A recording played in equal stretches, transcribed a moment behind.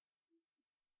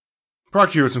Brock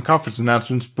here with some conference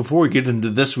announcements before we get into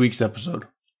this week's episode.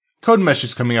 CodeMesh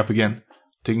is coming up again,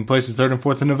 taking place the 3rd and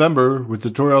 4th of November with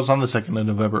tutorials on the 2nd of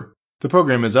November. The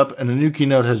program is up and a new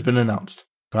keynote has been announced.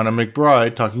 Connor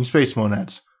McBride talking space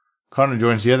monads. Connor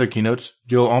joins the other keynotes,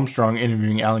 Joe Armstrong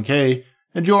interviewing Alan Kay,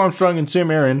 and Joe Armstrong and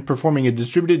Sam Aaron performing a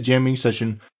distributed jamming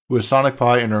session with Sonic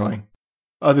Pi and Erlang.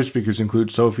 Other speakers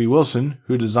include Sophie Wilson,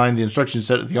 who designed the instruction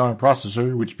set of the ARM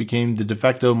processor, which became the de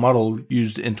facto model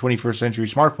used in 21st century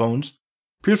smartphones,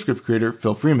 PureScript creator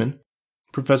Phil Freeman,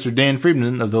 Professor Dan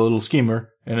Friedman of The Little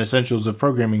Schemer, and Essentials of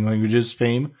Programming Languages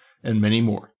fame, and many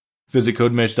more. Visit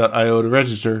codemesh.io to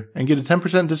register and get a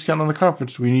 10% discount on the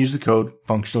conference when you use the code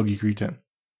FunctionalGeekery10.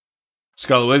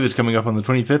 Scala Wave is coming up on the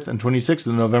 25th and 26th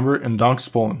of November in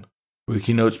Dansk, Poland. With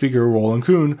keynote speaker Roland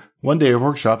Kuhn, 1 day of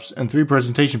workshops, and 3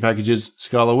 presentation packages,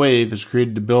 Scala Wave is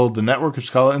created to build the network of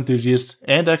Scala enthusiasts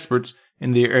and experts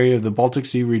in the area of the Baltic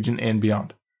Sea region and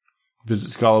beyond.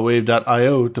 Visit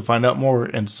scalawave.io to find out more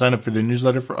and to sign up for their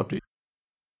newsletter for updates.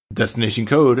 Destination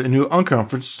Code, a new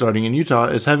Unconference starting in Utah,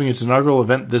 is having its inaugural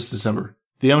event this December.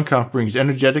 The Unconf brings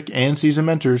energetic and seasoned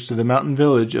mentors to the mountain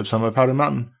village of Summit Powder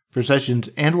Mountain for sessions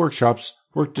and workshops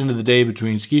worked into the day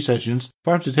between ski sessions,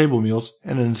 farm-to-table meals,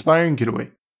 and an inspiring getaway.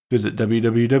 Visit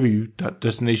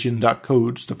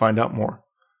www.destination.codes to find out more.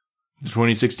 The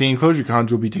 2016 ClojureCons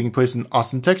will be taking place in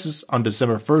Austin, Texas on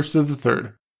December 1st to the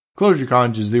 3rd.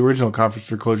 ClojureCon is the original conference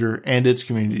for Clojure and its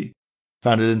community.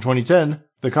 Founded in 2010,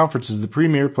 the conference is the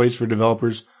premier place for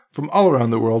developers from all around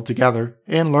the world to gather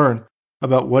and learn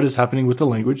about what is happening with the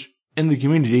language, in the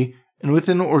community, and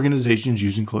within organizations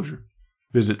using Clojure.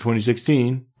 Visit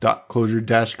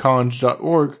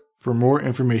 2016.clojure-cons.org for more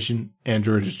information and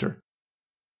to register.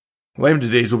 Lambda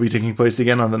Days will be taking place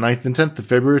again on the 9th and 10th of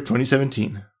February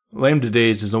 2017. Lambda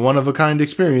Days is a one-of-a-kind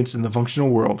experience in the functional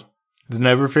world. The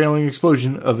never-failing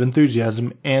explosion of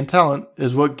enthusiasm and talent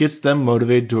is what gets them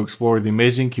motivated to explore the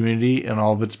amazing community and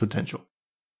all of its potential.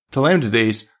 To Lambda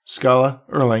Days, Scala,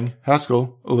 Erlang,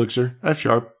 Haskell, Elixir, F#,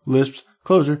 Lisp,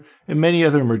 Clojure, and many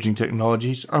other emerging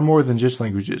technologies are more than just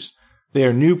languages. They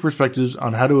are new perspectives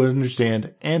on how to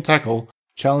understand and tackle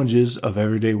challenges of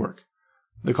everyday work.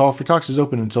 The call for talks is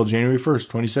open until January 1st,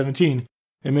 2017,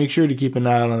 and make sure to keep an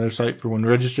eye out on their site for when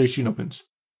registration opens.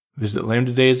 Visit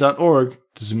lambdadays.org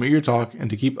to submit your talk and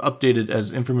to keep updated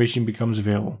as information becomes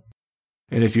available.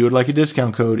 And if you would like a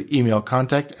discount code, email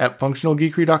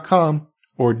contact@functionalgeekery.com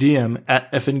or DM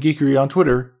 @fngeekery on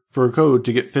Twitter for a code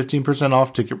to get 15%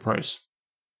 off ticket price.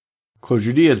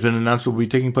 Clojure D has been announced will be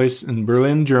taking place in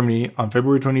Berlin, Germany on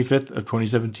February 25th of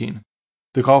 2017.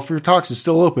 The call for talks is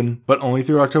still open, but only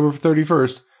through October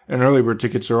 31st, and early bird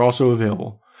tickets are also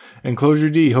available. And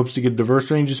Clojure D hopes to get a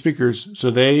diverse range of speakers, so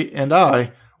they and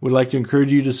I would like to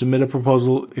encourage you to submit a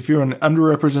proposal if you're an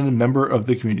underrepresented member of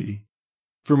the community.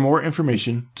 For more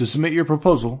information, to submit your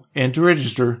proposal, and to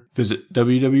register, visit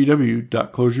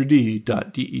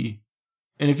www.clojured.de.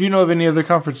 And if you know of any other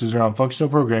conferences around functional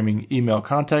programming, email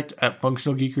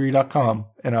contact@functionalgeekery.com,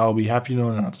 and I'll be happy to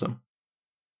announce them.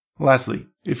 Lastly,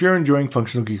 if you're enjoying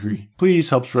Functional Geekery, please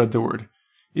help spread the word.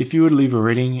 If you would leave a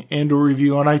rating and or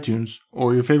review on iTunes,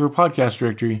 or your favorite podcast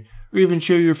directory, or even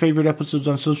share your favorite episodes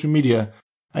on social media,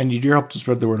 I need your help to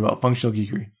spread the word about Functional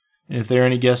Geekery. And if there are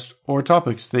any guests or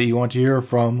topics that you want to hear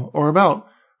from or about,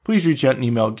 please reach out and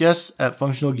email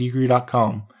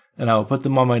guests@functionalgeekery.com, and I will put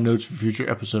them on my notes for future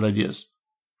episode ideas.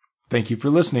 Thank you for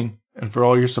listening and for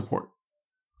all your support.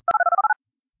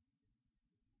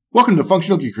 Welcome to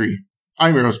Functional Geekery.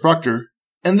 I'm your host, Proctor,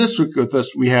 and this week with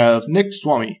us we have Nick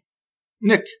Swamy.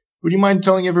 Nick, would you mind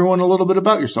telling everyone a little bit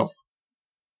about yourself?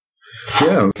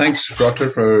 Yeah, thanks, Proctor,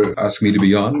 for asking me to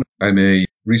be on. I'm a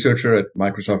researcher at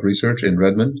Microsoft Research in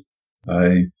Redmond.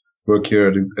 I work here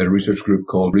at a research group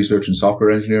called Research in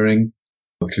Software Engineering,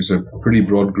 which is a pretty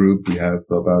broad group. We have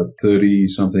about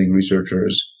 30-something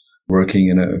researchers working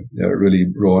in a really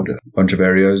broad bunch of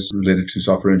areas related to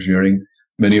software engineering.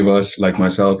 Many of us, like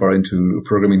myself, are into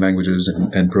programming languages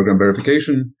and program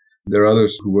verification. There are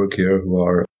others who work here who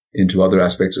are into other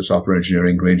aspects of software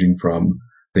engineering, ranging from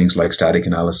things like static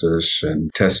analysis and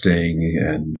testing,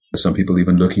 and some people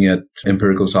even looking at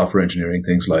empirical software engineering,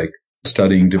 things like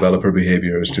studying developer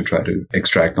behaviors to try to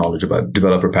extract knowledge about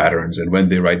developer patterns and when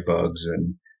they write bugs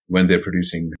and when they're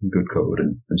producing good code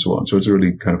and so on. So it's a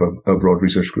really kind of a broad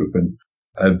research group, and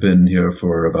I've been here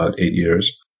for about 8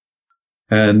 years.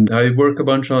 And I work a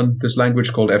bunch on this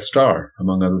language called F-star,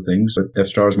 among other things. But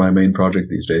F-star is my main project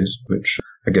these days, which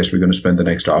I guess we're going to spend the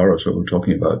next hour or so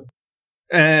talking about.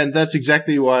 And that's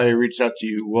exactly why I reached out to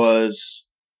you, was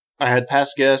I had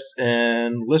past guests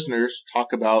and listeners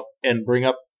talk about and bring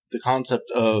up the concept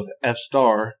of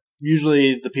F-star.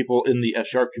 Usually the people in the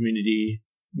F# community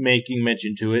making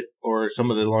mention to it, or some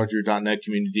of the larger .NET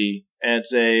community, and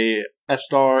say F*,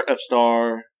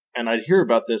 and I'd hear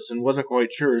about this and wasn't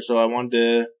quite sure, so I wanted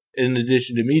to, in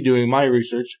addition to me doing my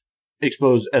research,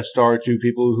 expose F* to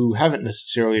people who haven't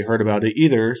necessarily heard about it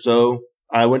either. So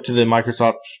I went to the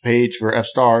Microsoft page for F*,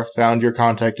 found your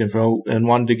contact info, and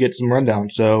wanted to get some rundown.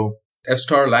 So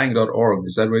fstarlang.org,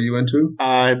 is that where you went to?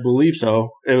 I believe so.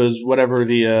 It was whatever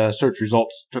the search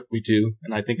results took me to,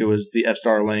 and I think it was the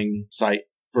F*Lang site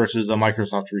versus the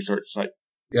Microsoft research site.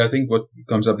 Yeah, I think what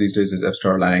comes up these days is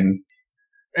F*Lang.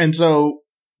 And so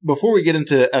before we get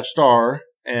into F*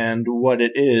 and what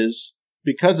it is,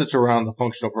 because it's around the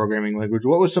functional programming language,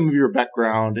 what was some of your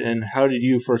background and how did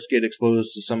you first get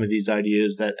exposed to some of these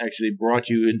ideas that actually brought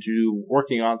you into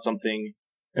working on something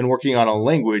and working on a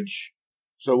language?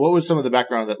 So what was some of the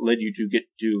background that led you to get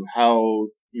to how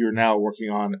you're now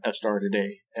working on F*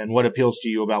 today, and what appeals to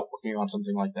you about working on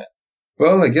something like that?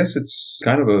 Well, I guess it's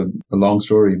kind of a long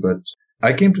story, but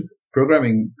I came to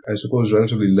programming, I suppose,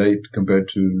 relatively late compared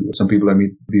to some people I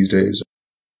meet these days.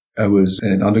 I was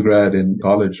an undergrad in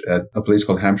college at a place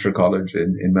called Hampshire College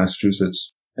in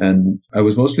Massachusetts, and I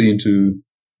was mostly into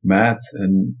math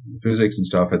and physics and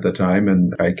stuff at that time,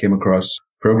 and I came across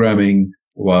programming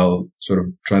while sort of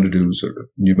trying to do sort of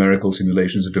numerical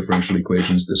simulations of differential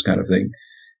equations, this kind of thing,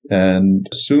 and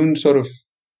soon sort of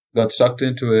got sucked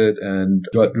into it and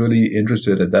got really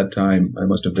interested at that time. I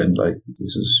must have been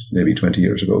this is maybe 20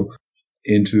 years ago,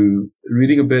 into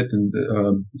reading a bit and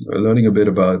learning a bit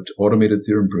about automated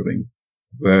theorem proving,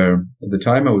 where at the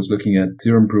time I was looking at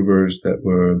theorem provers that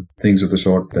were things of the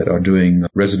sort that are doing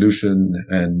resolution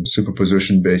and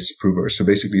superposition based provers. So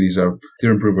basically these are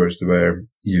theorem provers where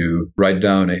you write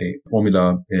down a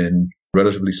formula in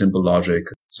relatively simple logic,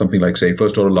 something like, say,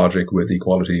 first order logic with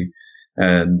equality,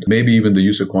 and maybe even the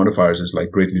use of quantifiers is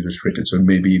greatly restricted. So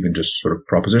maybe even just sort of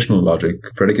propositional logic,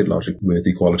 predicate logic with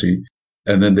equality.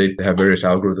 And then they have various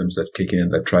algorithms that kick in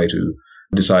that try to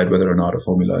decide whether or not a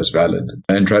formula is valid,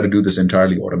 and try to do this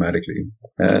entirely automatically.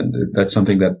 And that's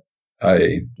something that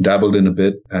I dabbled in a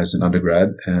bit as an undergrad.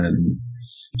 And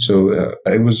so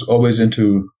I was always I've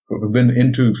been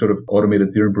into sort of automated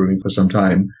theorem proving for some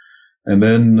time. And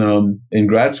then in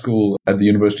grad school at the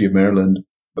University of Maryland,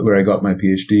 where I got my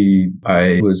PhD,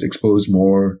 I was exposed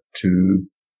more to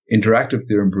interactive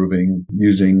theorem proving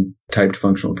using typed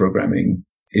functional programming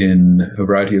in a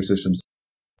variety of systems,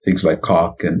 things like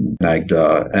Coq and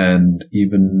NAGDA, and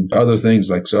even other things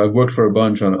so I've worked for a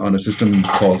bunch on a system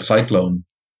called Cyclone.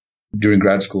 During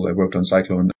grad school, I worked on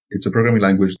Cyclone. It's a programming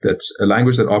language that's a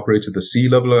language that operates at the C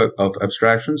level of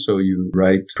abstraction. So you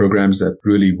write programs that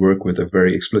really work with a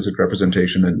very explicit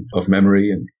representation of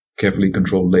memory and carefully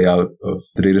controlled layout of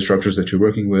the data structures that you're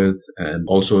working with, and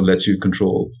also lets you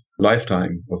control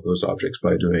lifetime of those objects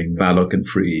by doing malloc and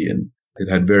free. And it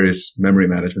had various memory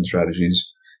management strategies,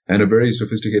 and a very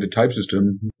sophisticated type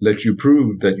system lets you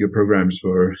prove that your programs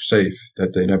were safe,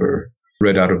 that they never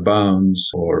read out of bounds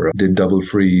or did double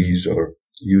freeze or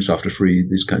use after free,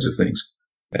 these kinds of things.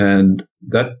 And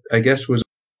that, I guess, was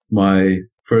my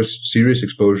first serious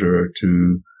exposure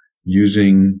to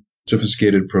using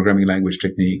sophisticated programming language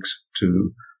techniques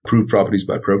to prove properties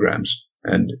by programs.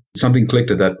 And something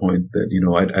clicked at that point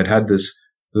that, I'd had this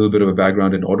little bit of a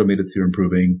background in automated theorem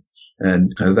proving.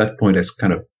 And at that point, I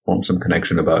kind of formed some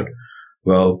connection about,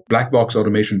 well, black box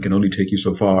automation can only take you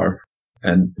so far.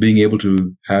 And being able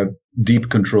to have deep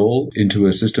control into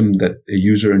a system that a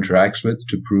user interacts with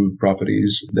to prove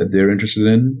properties that they're interested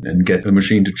in and get a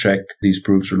machine to check these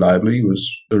proofs reliably was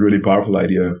a really powerful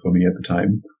idea for me at the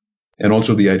time. And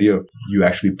also the idea of you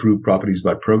actually prove properties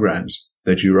by programs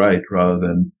that you write rather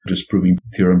than just proving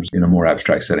theorems in a more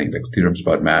abstract setting, like theorems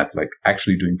about math, like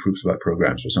actually doing proofs about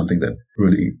programs was something that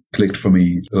really clicked for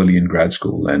me early in grad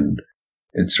school. And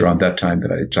it's around that time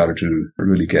that I started to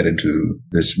really get into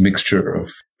this mixture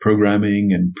of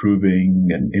programming and proving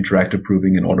and interactive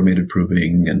proving and automated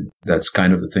proving. And that's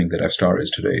kind of the thing that F* is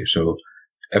today. So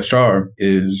F*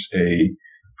 is a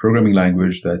programming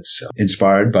language that's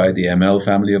inspired by the ML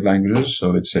family of languages.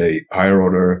 So it's a higher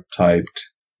order typed,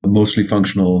 mostly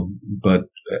functional, but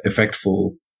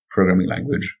effectful programming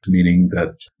language, meaning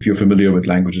that if you're familiar with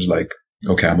languages like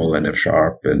OCaml and F#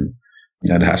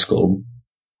 and Haskell,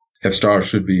 F*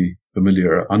 should be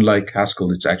familiar. Unlike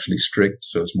Haskell, it's actually strict,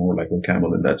 so it's more like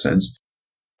OCaml in that sense.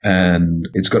 And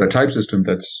it's got a type system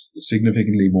that's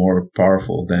significantly more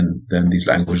powerful than these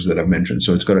languages that I've mentioned.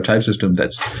 So it's got a type system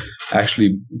that's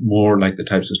actually more like the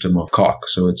type system of Coq.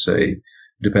 So it's a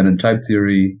dependent type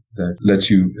theory that lets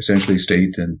you essentially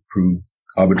state and prove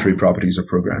arbitrary properties of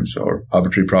programs or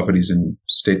arbitrary properties in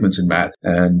statements in math.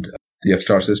 And the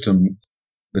F* system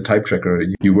the type checker.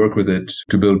 You work with it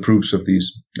to build proofs of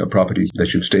these properties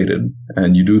that you've stated.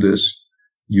 And you do this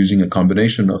using a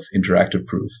combination of interactive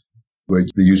proof, where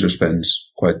the user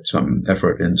spends quite some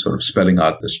effort in sort of spelling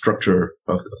out the structure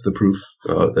of the proof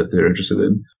that they're interested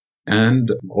in, and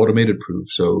automated proof.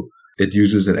 So it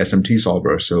uses an SMT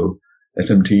solver. So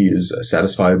SMT is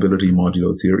satisfiability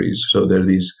modulo theories. So there are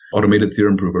these automated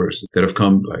theorem provers that have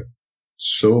come like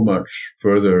so much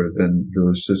further than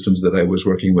those systems that I was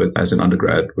working with as an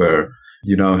undergrad, where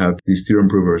you now have these theorem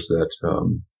provers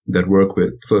that work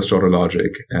with first order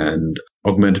logic and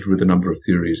augmented with a number of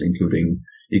theories, including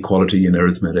equality and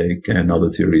arithmetic and other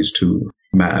theories too,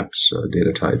 maps,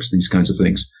 data types, these kinds of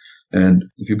things. And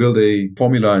if you build a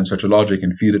formula in such a logic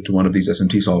and feed it to one of these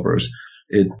SMT solvers,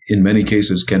 it in many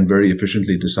cases can very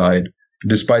efficiently decide,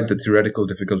 despite the theoretical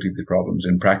difficulty of the problems.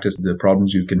 In practice, the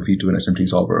problems you can feed to an SMT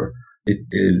solver, it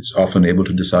is often able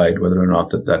to decide whether or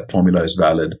not that formula is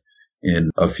valid in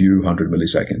a few hundred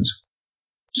milliseconds.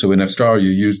 So in FStar, you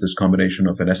use this combination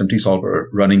of an SMT solver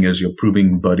running as your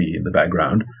proving buddy in the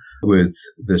background with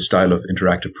this style of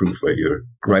interactive proof where you're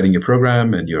writing your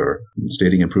program and you're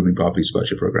stating and proving properties about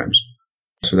your programs.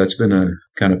 So that's been a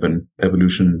kind of an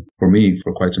evolution for me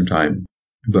for quite some time.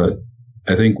 But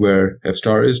I think where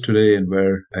FStar is today and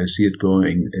where I see it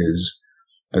going is,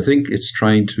 I think it's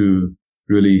trying to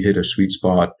really hit a sweet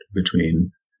spot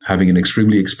between having an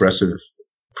extremely expressive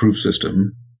proof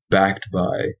system backed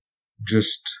by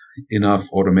just enough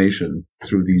automation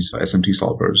through these SMT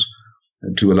solvers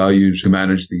to allow you to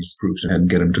manage these proofs and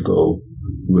get them to go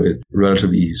with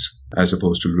relative ease, as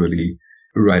opposed to really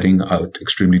writing out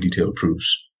extremely detailed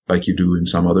proofs like you do in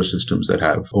some other systems that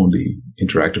have only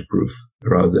interactive proof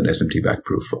rather than SMT-backed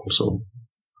proof also.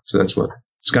 So that's what,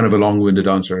 it's kind of a long-winded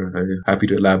answer. I'm happy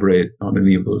to elaborate on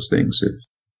any of those things.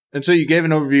 And so you gave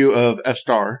an overview of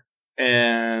FStar,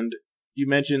 and you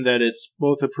mentioned that it's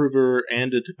both a prover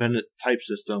and a dependent type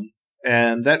system.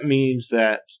 And that means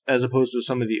that, as opposed to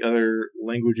some of the other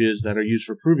languages that are used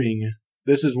for proving,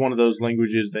 this is one of those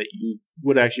languages that you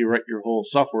would actually write your whole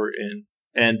software in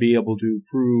and be able to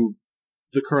prove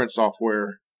the current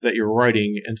software that you're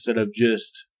writing, instead of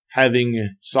just having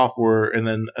software and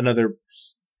then another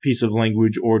piece of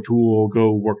language or tool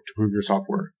go work to prove your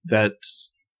software.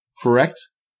 That's correct?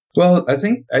 Well, I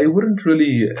think I wouldn't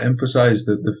really emphasize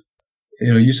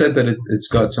you said that it's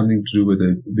got something to do with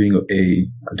it being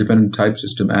a dependent type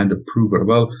system and a prover.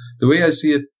 Well, the way I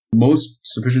see it, most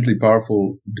sufficiently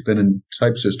powerful dependent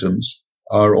type systems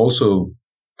are also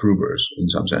provers in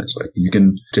some sense. Like you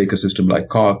can take a system like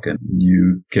Coq and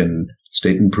you can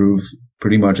state and prove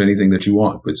pretty much anything that you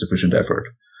want with sufficient effort.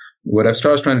 What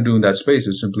FStar is trying to do in that space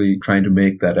is simply trying to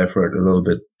make that effort a little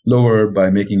bit lower by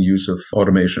making use of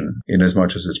automation in as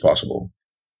much as it's possible.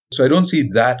 So I don't see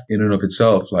that in and of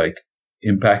itself like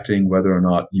impacting whether or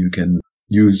not you can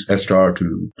use FStar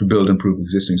to build and prove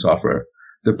existing software.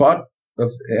 The part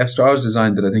of FStar's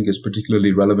design that I think is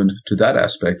particularly relevant to that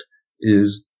aspect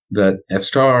is that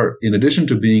FStar, in addition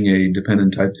to being a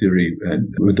dependent type theory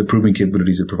and with the proving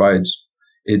capabilities it provides,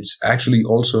 it's actually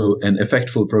also an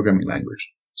effectful programming language.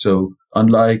 So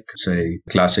unlike, say,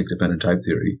 classic dependent type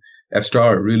theory,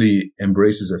 FStar really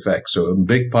embraces effects. So a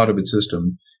big part of its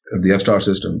system, of the FStar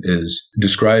system, is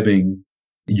describing,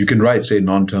 you can write, say,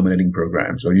 non-terminating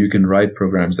programs, or you can write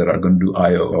programs that are going to do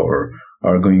I/O or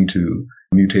are going to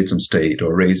mutate some state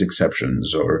or raise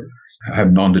exceptions or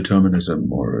have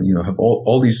non-determinism or, have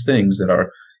all these things that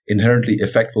are inherently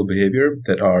effectful behavior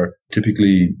that are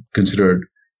typically considered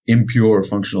impure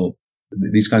functional.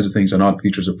 These kinds of things are not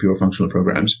features of pure functional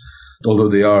programs, although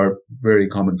they are very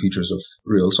common features of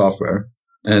real software.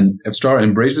 And FStar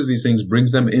embraces these things,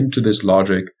 brings them into this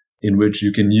logic in which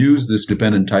you can use this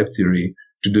dependent type theory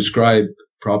to describe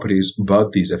properties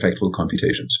about these effectful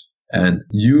computations and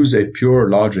use a pure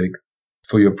logic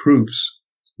for your proofs,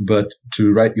 but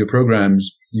to write your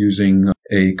programs using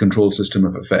a control system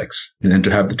of effects and then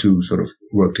to have the two sort of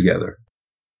work together.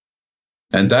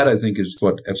 And that, I think, is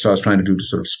what FStar is trying to do to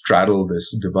sort of straddle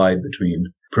this divide between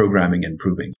programming and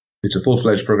proving. It's a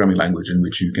full-fledged programming language in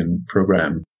which you can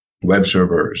program web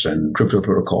servers and crypto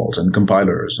protocols and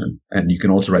compilers, and you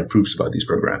can also write proofs about these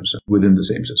programs within the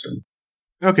same system.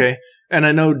 Okay. And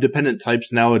I know dependent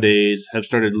types nowadays have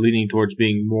started leaning towards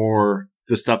being more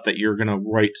the stuff that you're going to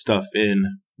write stuff in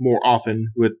more often,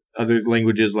 with other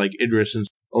languages like Idris and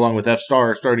along with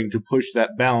FStar starting to push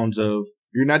that bounds of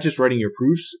you're not just writing your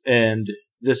proofs and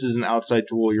this is an outside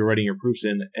tool you're writing your proofs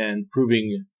in and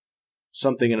proving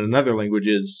something in another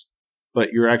languages, but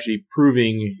you're actually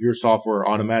proving your software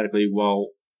automatically while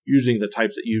using the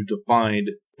types that you've defined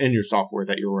in your software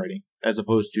that you're writing, as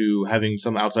opposed to having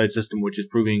some outside system which is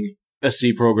proving a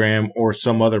C program or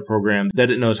some other program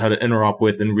that it knows how to interop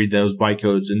with and read those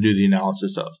bytecodes and do the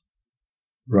analysis of.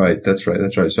 Right. That's right.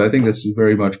 So I think this is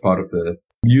very much part of the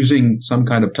using some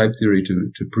kind of type theory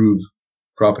to prove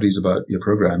properties about your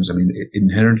programs. I mean,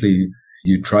 inherently,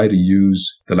 you try to use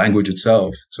the language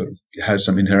itself sort of has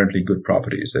some inherently good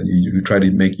properties, and you try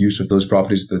to make use of those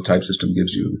properties that the type system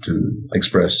gives you to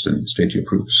express and state your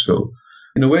proofs. So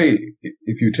in a way,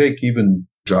 if you take even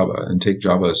Java and take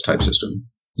Java's type system,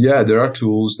 yeah, there are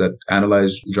tools that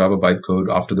analyze Java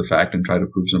bytecode after the fact and try to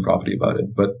prove some property about it.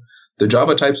 But the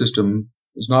Java type system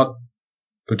is not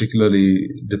particularly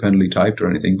dependently typed or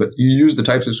anything, but you use the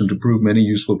type system to prove many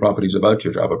useful properties about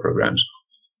your Java programs.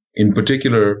 In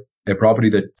particular, a property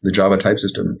that the Java type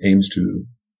system aims to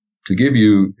give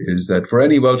you is that for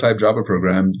any well-typed Java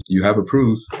program, you have a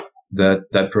proof that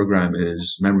that program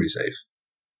is memory safe.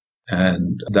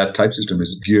 And that type system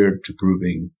is geared to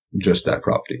proving just that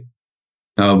property.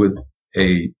 Now, with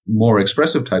a more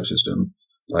expressive type system,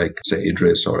 like, say,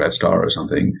 Idris or F-star or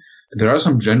something, there are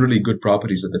some generally good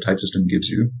properties that the type system gives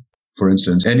you. For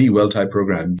instance, any well-typed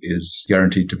program is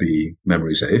guaranteed to be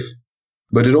memory safe.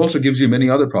 But it also gives you many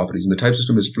other properties, and the type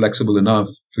system is flexible enough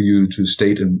for you to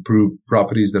state and prove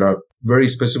properties that are very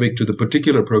specific to the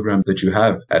particular program that you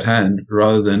have at hand,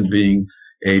 rather than being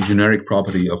a generic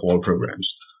property of all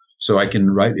programs. So I can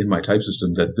write in my type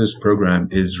system that this program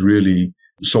is really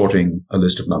sorting a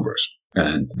list of numbers,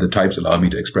 and the types allow me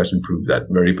to express and prove that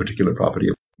very particular property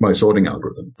of my sorting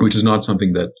algorithm, which is not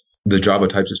something that the Java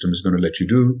type system is going to let you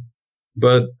do,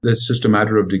 but it's just a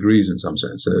matter of degrees in some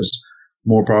sense.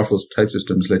 More powerful type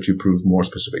systems let you prove more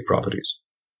specific properties.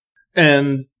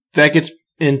 And that gets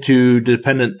into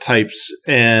dependent types.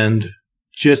 And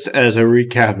just as a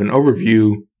recap and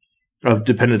overview of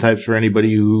dependent types for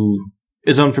anybody who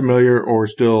is unfamiliar or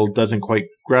still doesn't quite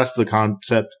grasp the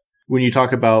concept, when you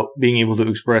talk about being able to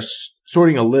express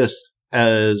sorting a list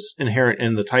as inherent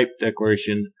in the type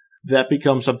declaration, that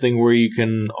becomes something where you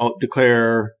can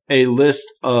declare a list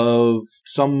of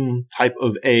some type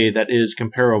of A that is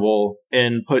comparable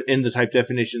and put in the type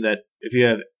definition that if you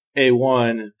have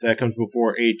A1 that comes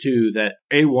before A2, that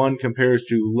A1 compares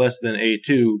to less than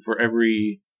A2 for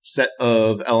every set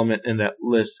of element in that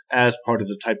list as part of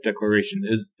the type declaration.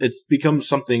 It becomes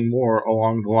something more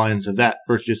along the lines of that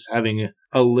versus just having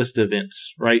a list of ints,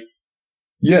 right?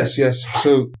 Yes.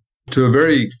 So to a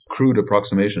very crude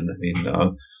approximation, I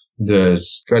mean,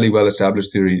 there's fairly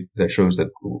well-established theory that shows that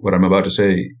what I'm about to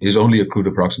say is only a crude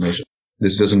approximation.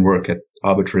 This doesn't work at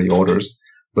arbitrary orders,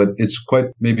 but it's quite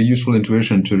maybe useful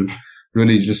intuition to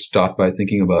really just start by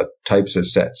thinking about types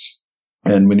as sets.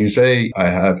 And when you say I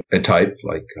have a type,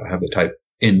 like I have a type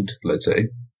int, let's say,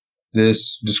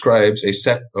 this describes a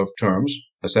set of terms,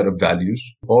 a set of values,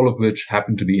 all of which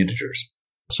happen to be integers.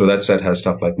 So that set has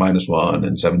stuff like -1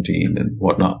 and 17 and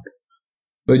whatnot.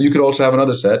 But you could also have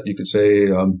another set. You could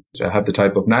say, I have the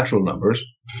type of natural numbers,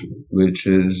 which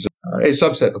is a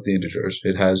subset of the integers.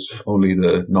 It has only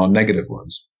the non-negative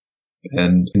ones.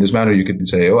 And in this manner, you could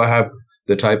say, I have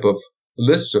the type of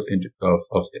lists of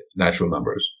natural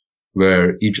numbers,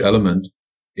 where each element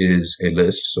is a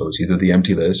list. So it's either the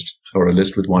empty list or a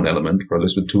list with one element or a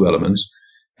list with two elements.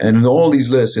 And in all these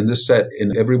lists, in this set,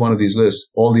 in every one of these lists,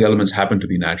 all the elements happen to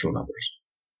be natural numbers.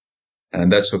 And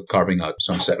that's carving out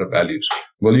some set of values.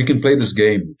 Well, you can play this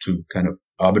game to kind of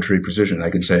arbitrary precision. I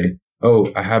can say,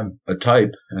 I have a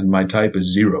type and my type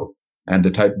is 0. And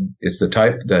it's the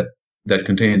type that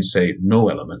contains, say, no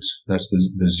elements. That's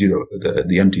the 0,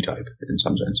 the empty type in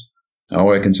some sense.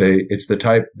 Or I can say it's the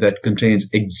type that contains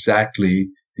exactly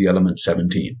the element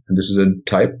 17. And this is a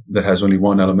type that has only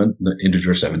one element, the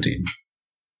integer 17.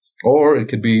 Or it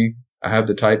could be, I have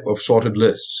the type of sorted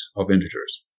lists of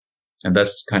integers. And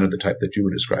that's kind of the type that you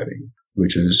were describing,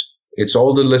 which is, it's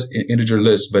all the integer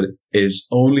lists, but it's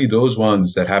only those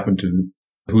ones that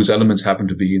whose elements happen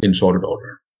to be in sorted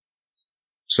order.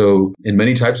 So in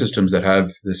many type systems that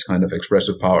have this kind of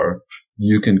expressive power,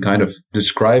 you can kind of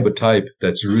describe a type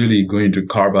that's really going to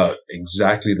carve out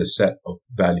exactly the set of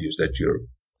values that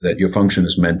your function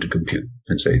is meant to compute,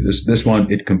 and say this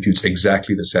one, it computes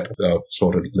exactly the set of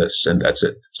sorted lists, and that's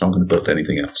it. It's not going to build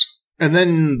anything else. And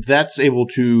then that's able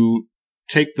to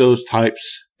take those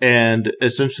types and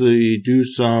essentially do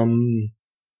some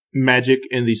magic,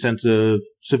 in the sense of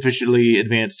sufficiently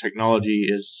advanced technology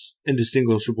is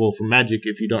indistinguishable from magic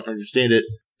if you don't understand it,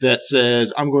 that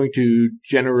says, I'm going to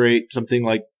generate something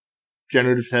like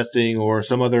generative testing or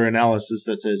some other analysis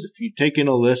that says, if you take in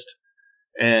a list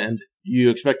and you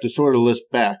expect to sort a list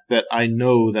back, that I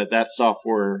know that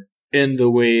software, in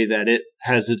the way that it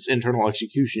has its internal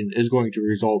execution, is going to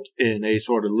result in a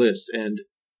sorted list, and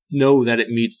know that it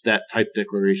meets that type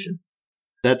declaration.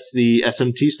 That's the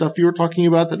SMT stuff you were talking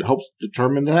about that helps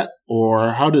determine that?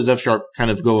 Or how does F-sharp kind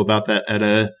of go about that at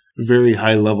a very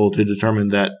high level to determine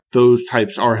that those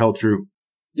types are held true?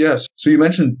 Yes. So you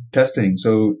mentioned testing.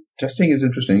 So testing is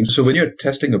interesting. So when you're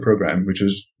testing a program, which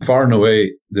is far and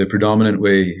away the predominant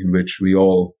way in which we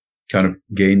all kind of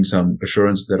gain some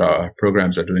assurance that our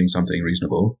programs are doing something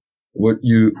reasonable, what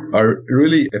you are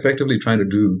really effectively trying to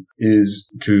do is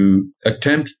to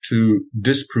attempt to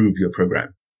disprove your program.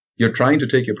 You're trying to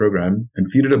take your program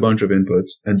and feed it a bunch of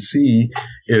inputs and see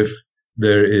if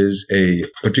there is a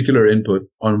particular input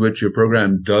on which your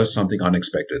program does something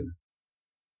unexpected.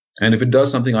 And if it does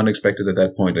something unexpected at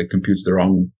that point, it computes the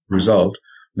wrong result,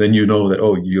 then you know that,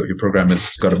 oh, your program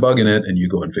has got a bug in it, and you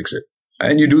go and fix it.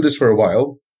 And you do this for a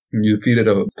while. You feed it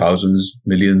thousands,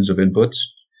 millions of inputs.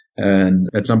 And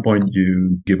at some point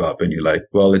you give up and you're like,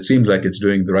 well, it seems like it's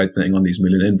doing the right thing on these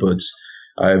million inputs.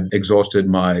 I've exhausted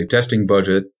my testing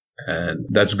budget, and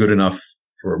that's good enough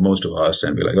for most of us.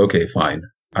 And we're like, okay, fine.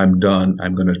 I'm done.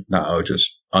 I'm going to now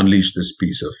just unleash this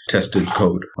piece of tested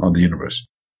code on the universe.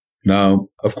 Now,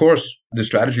 of course, the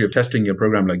strategy of testing your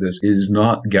program like this is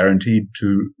not guaranteed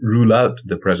to rule out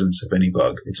the presence of any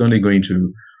bug. It's only going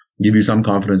to give you some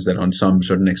confidence that on some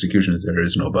certain executions there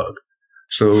is no bug.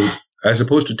 So as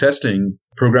opposed to testing,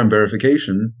 program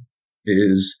verification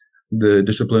is the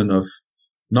discipline of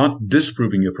not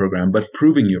disproving your program, but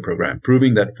proving your program,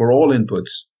 proving that for all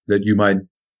inputs that you might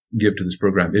give to this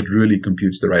program, it really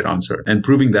computes the right answer, and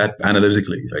proving that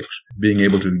analytically, like being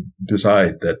able to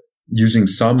decide that using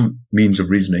some means of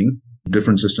reasoning,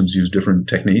 different systems use different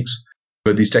techniques,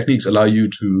 but these techniques allow you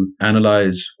to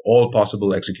analyze all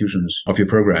possible executions of your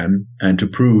program and to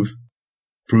prove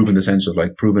in the sense of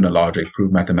like prove in a logic,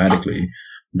 prove mathematically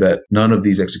that none of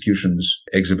these executions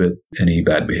exhibit any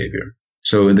bad behavior.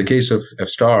 So in the case of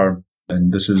F-star,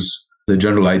 and this is the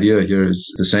general idea here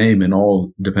is the same in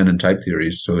all dependent type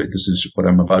theories. So this is what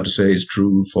I'm about to say is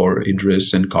true for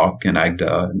Idris and Coq and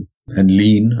Agda and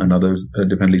Lean, another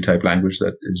dependently type language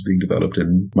that is being developed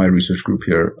in my research group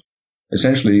here.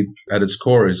 Essentially, at its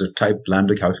core is a type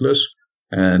lambda calculus.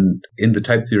 And in the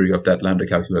type theory of that lambda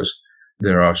calculus,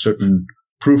 there are certain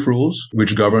proof rules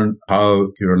which govern how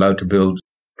you're allowed to build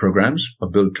programs or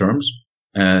build terms.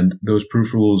 And those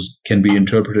proof rules can be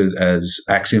interpreted as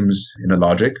axioms in a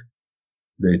logic.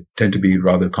 They tend to be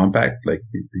rather compact, like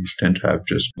these tend to have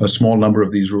just a small number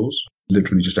of these rules,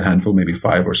 literally just a handful, maybe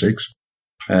 5 or 6.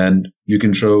 And you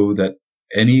can show that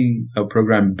any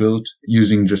program built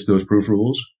using just those proof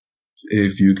rules,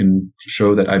 if you can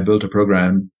show that I built a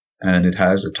program and it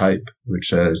has a type which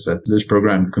says that this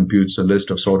program computes a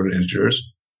list of sorted integers,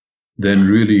 then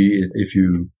really if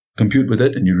you compute with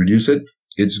it and you reduce it,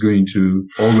 it's going to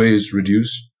always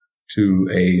reduce to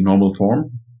a normal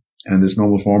form. And this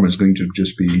normal form is going to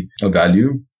just be a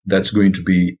value that's going to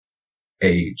be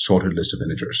a sorted list of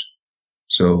integers.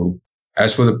 So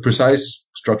as for the precise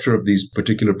structure of these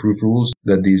particular proof rules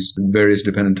that these various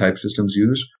dependent type systems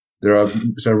use, there are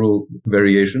several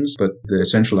variations, but the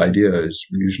essential idea is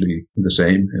usually the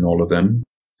same in all of them.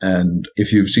 And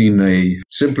if you've seen a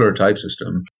simpler type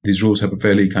system, these rules have a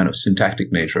fairly kind of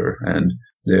syntactic nature, and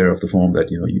they're of the form that,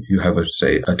 you have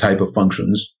a type of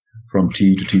functions from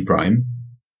t to t prime.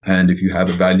 And if you have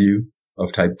a value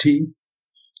of type t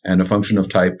and a function of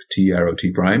type t arrow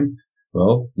t prime,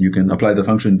 well, you can apply the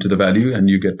function to the value and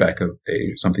you get back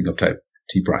something of type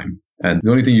t prime. And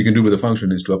the only thing you can do with the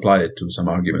function is to apply it to some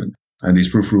argument. And these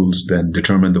proof rules then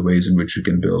determine the ways in which you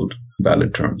can build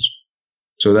valid terms.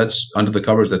 So that's under the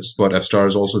covers. That's what F-star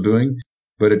is also doing.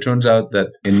 But it turns out that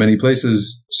in many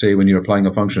places, say when you're applying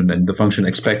a function and the function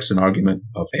expects an argument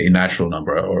of a natural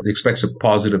number or expects a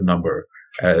positive number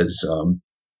as,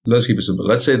 let's keep it simple.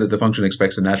 Let's say that the function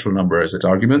expects a natural number as its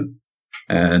argument.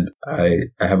 And I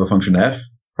have a function f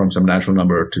from some natural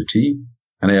number to t.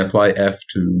 And I apply f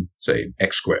to, say,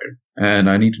 x squared. And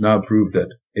I need to now prove that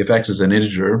if x is an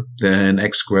integer, then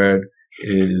x squared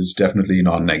is definitely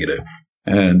non-negative.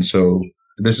 And so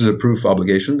this is a proof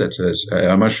obligation that says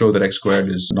I must show that x squared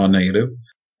is non-negative.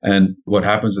 And what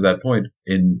happens at that point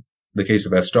in the case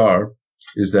of F-star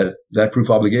is that that proof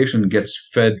obligation gets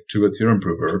fed to a theorem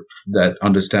prover that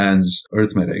understands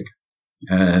arithmetic.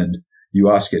 And you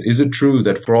ask it, is it true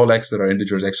that for all x that are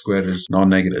integers, x squared is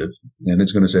non-negative? And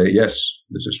it's going to say, yes,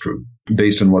 this is true.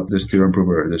 Based on what this theorem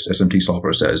prover, this SMT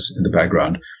solver says in the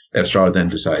background, F-star then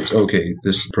decides, okay,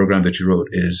 this program that you wrote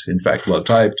is in fact well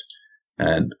typed,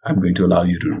 and I'm going to allow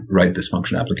you to write this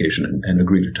function application and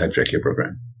agree to type check your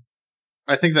program.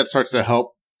 I think that starts to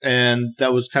help. And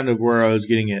that was kind of where I was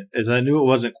getting at, as I knew it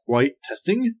wasn't quite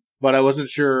testing, but I wasn't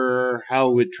sure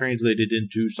how it translated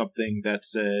into something that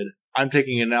said, I'm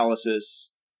taking analysis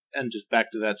and just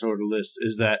back to that sort of list,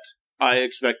 is that I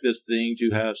expect this thing to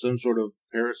have some sort of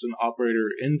comparison operator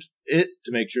in it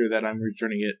to make sure that I'm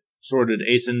returning it sorted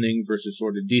ascending versus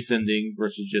sorted descending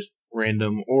versus just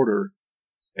random order.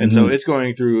 And so it's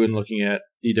going through and looking at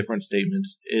the different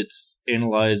statements. It's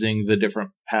analyzing the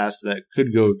different paths that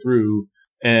could go through,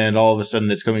 and all of a sudden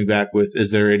it's coming back with,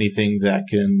 is there anything that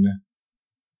can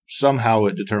somehow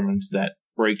it determines that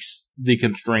breaks the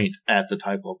constraint at the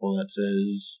type level that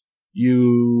says,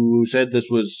 you said this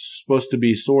was supposed to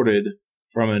be sorted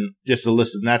from just a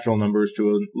list of natural numbers to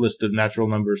a list of natural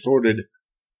numbers sorted.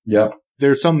 Yeah.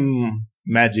 There's some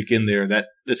magic in there that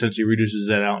essentially reduces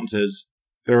that out and says,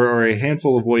 there are a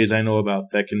handful of ways I know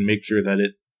about that can make sure that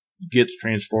it gets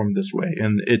transformed this way.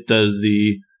 And it does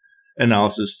the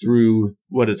analysis through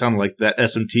what it sounded like, that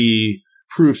SMT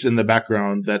proofs in the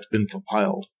background that's been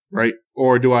compiled, right?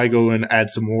 Or do I go and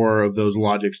add some more of those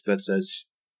logics that says,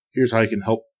 here's how I can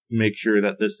help make sure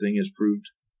that this thing is proved?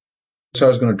 So I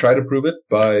was going to try to prove it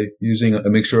by using a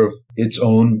mixture of its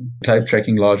own type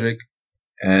checking logic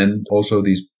and also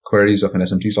these queries of an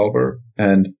SMT solver.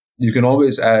 And you can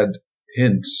always add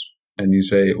hints, and you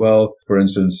say, well, for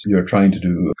instance, you're trying to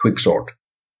do a quicksort.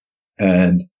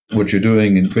 And what you're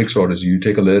doing in quicksort is you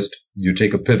take a list, you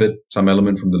take a pivot, some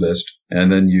element from the list, and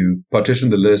then you partition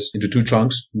the list into two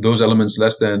chunks, those elements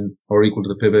less than or equal to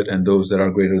the pivot and those that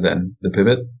are greater than the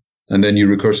pivot. And then you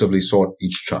recursively sort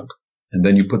each chunk. And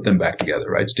then you put them back together,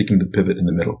 right? Sticking the pivot in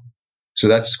the middle. So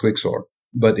that's quicksort.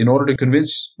 But in order to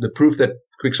convince the proof that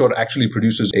quicksort actually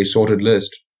produces a sorted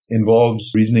list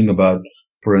involves reasoning about,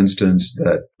 for instance,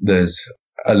 that there's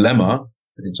a lemma,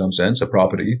 in some sense, a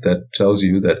property that tells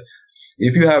you that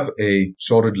if you have a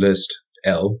sorted list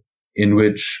L in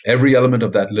which every element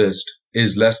of that list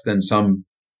is less than some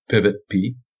pivot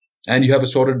P, and you have a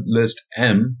sorted list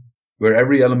M where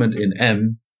every element in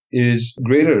M is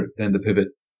greater than the pivot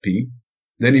P,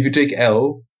 then if you take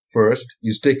L first,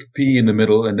 you stick P in the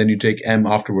middle, and then you take M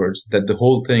afterwards, that the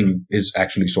whole thing is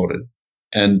actually sorted.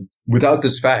 And without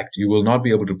this fact, you will not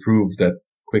be able to prove that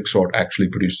quicksort actually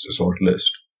produces a sorted list.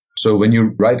 So when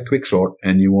you write quicksort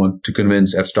and you want to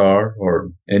convince F star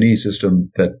or any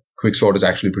system that quicksort is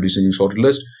actually producing a sorted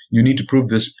list, you need to prove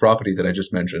this property that I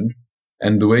just mentioned.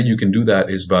 And the way you can do that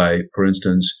is by, for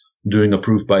instance, doing a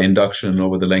proof by induction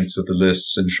over the lengths of the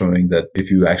lists and showing that if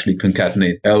you actually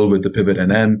concatenate L with the pivot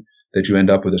and M, that you end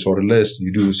up with a sorted list.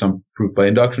 You do some proof by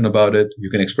induction about it. You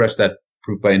can express that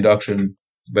proof by induction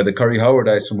by the Curry-Howard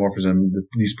isomorphism.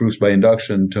 These proofs by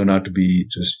induction turn out to be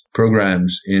just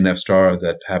programs in F star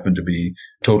that happen to be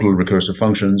total recursive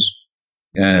functions.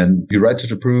 And you write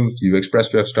such a proof, you express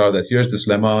to F star that here's this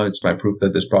lemma, it's my proof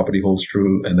that this property holds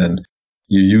true, and then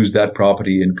you use that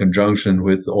property in conjunction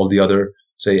with all the other,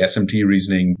 say, SMT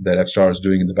reasoning that F star is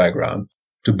doing in the background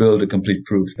to build a complete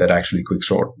proof that actually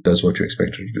quicksort does what you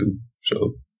expect it to do.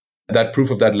 So that proof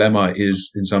of that lemma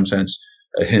is, in some sense,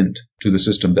 a hint to the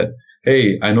system that,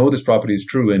 hey, I know this property is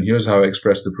true, and here's how I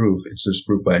express the proof. It's this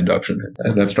proof by induction.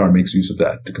 And F star makes use of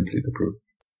that to complete the proof.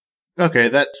 Okay,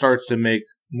 that starts to make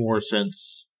more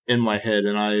sense in my head,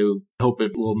 and I hope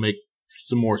it will make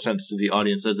some more sense to the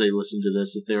audience as they listen to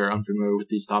this if they're unfamiliar with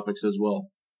these topics as well.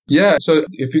 Yeah, so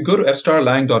if you go to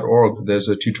fstarlang.org, there's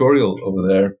a tutorial over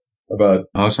there about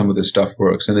how some of this stuff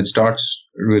works. And it starts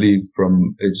really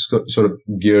from, it's sort of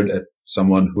geared at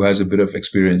someone who has a bit of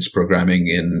experience programming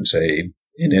in, say,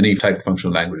 in any type of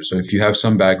functional language. So if you have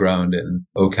some background in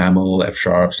OCaml,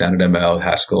 F#, Standard ML,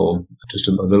 Haskell, just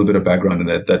a little bit of background in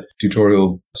it, that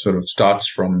tutorial sort of starts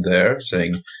from there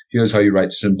saying, here's how you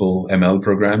write simple ML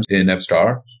programs in F*.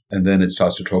 And then it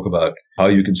starts to talk about how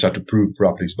you can start to prove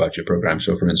properties about your program.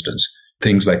 So for instance,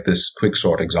 things like this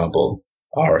quicksort example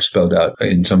are spelled out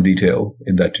in some detail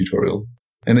in that tutorial.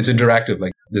 And it's interactive,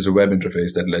 like there's a web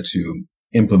interface that lets you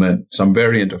implement some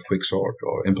variant of quicksort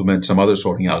or implement some other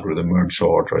sorting algorithm, merge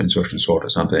sort or insertion sort or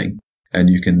something. And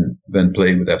you can then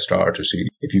play with F* to see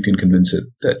if you can convince it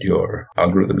that your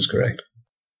algorithm is correct.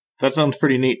 That sounds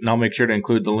pretty neat, and I'll make sure to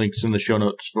include the links in the show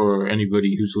notes for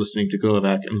anybody who's listening to go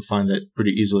back and find that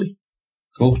pretty easily.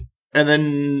 Cool. And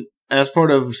then, as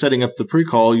part of setting up the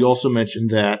pre-call, you also mentioned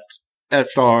that F*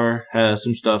 has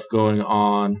some stuff going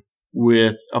on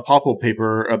with a Popple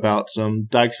paper about some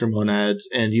Dijkstra monads,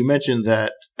 and you mentioned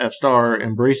that F*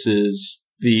 embraces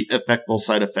the effectful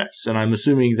side effects, and I'm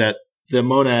assuming that the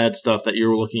monad stuff that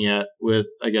you're looking at with,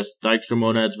 I guess, Dijkstra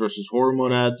monads versus Hoare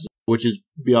monads, which is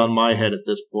beyond my head at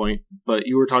this point, but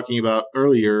you were talking about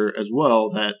earlier as well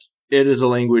that it is a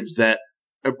language that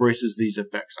embraces these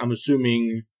effects. I'm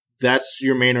assuming that's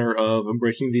your manner of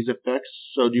embracing these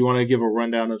effects. So do you want to give a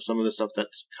rundown of some of the stuff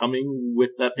that's coming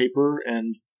with that paper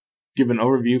and give an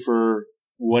overview for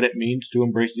what it means to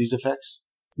embrace these effects?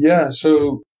 Yeah,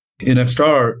 so in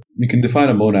F-star, you can define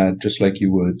a monad just like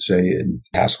you would, say, in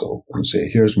Haskell. You say,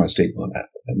 here's my state monad.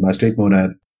 And my state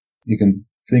monad, you can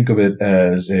think of it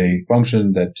as a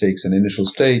function that takes an initial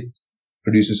state,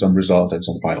 produces some result, and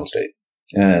some final state.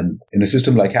 And in a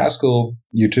system like Haskell,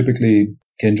 you typically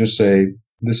can just say,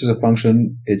 this is a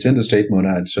function, it's in the state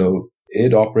monad, so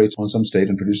it operates on some state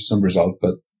and produces some result,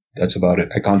 but that's about it.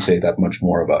 I can't say that much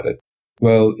more about it.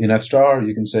 Well, in F-star,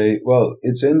 you can say, well,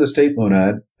 it's in the state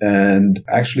monad, and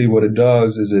actually what it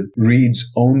does is it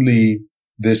reads only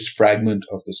this fragment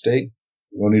of the state.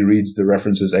 It only reads the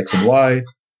references X and Y,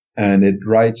 and it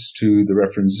writes to the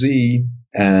reference Z,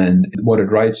 and what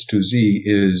it writes to Z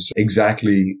is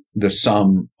exactly the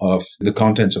sum of the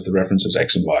contents of the references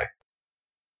X and Y.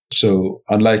 So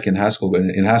unlike in Haskell,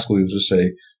 in Haskell you just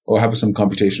say, oh, I have some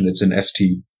computation, it's an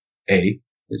ST A.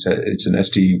 It's an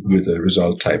ST with a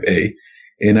result type A.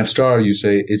 In F-star, you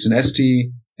say it's an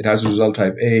ST, it has a result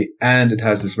type A, and it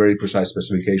has this very precise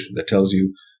specification that tells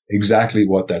you exactly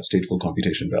what that stateful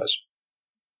computation does.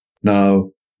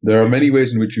 Now, there are many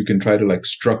ways in which you can try to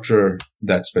structure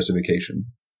that specification.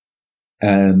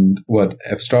 And what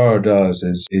F-star does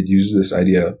is it uses this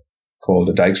idea called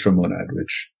a Dijkstra monad,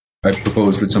 which I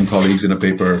proposed with some colleagues in a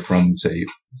paper from, say,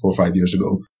 4 or 5 years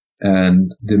ago.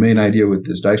 And the main idea with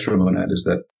this Dijkstra monad is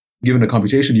that given a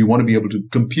computation, you want to be able to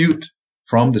compute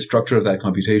from the structure of that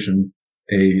computation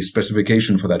a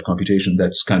specification for that computation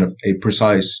that's kind of a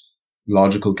precise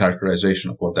logical characterization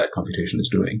of what that computation is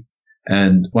doing.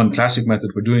 And one classic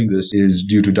method for doing this is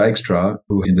due to Dijkstra,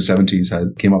 who in the 70s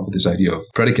came up with this idea of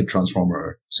predicate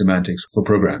transformer semantics for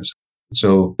programs.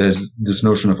 So there's this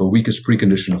notion of a weakest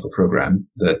precondition of a program,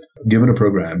 that given a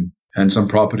program and some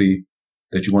property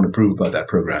that you want to prove about that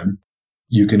program,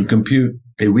 you can compute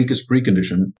a weakest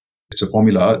precondition. It's a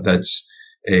formula that's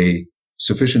a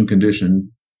sufficient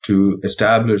condition to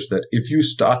establish that if you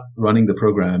start running the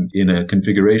program in a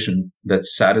configuration that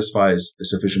satisfies the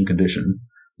sufficient condition,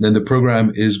 then the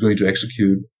program is going to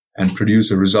execute and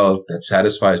produce a result that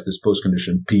satisfies this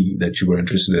postcondition P that you were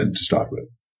interested in to start with.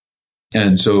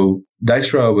 And so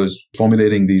Dijkstra was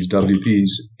formulating these WPs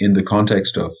in the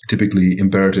context of typically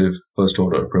imperative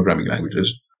first-order programming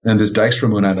languages. And this Dijkstra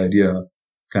monad idea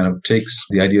kind of takes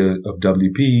the idea of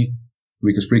WP,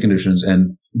 weakest preconditions,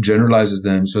 and generalizes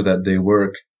them so that they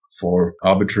work for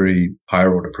arbitrary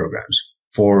higher-order programs,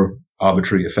 for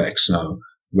arbitrary effects. Now,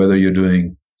 whether you're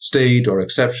doing state or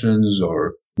exceptions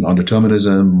or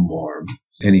non-determinism or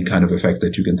any kind of effect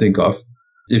that you can think of,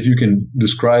 if you can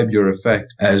describe your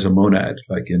effect as a monad,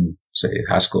 like in, say,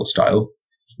 Haskell style,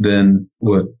 then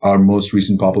what our most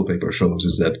recent Popple paper shows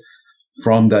is that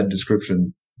from that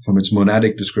description, from its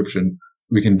monadic description,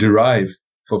 we can derive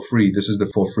for free. This is the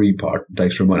for free part.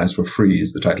 Dijkstra monads for free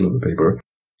is the title of the paper.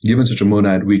 Given such a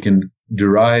monad, we can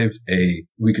derive a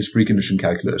weakest precondition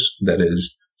calculus that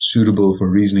is suitable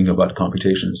for reasoning about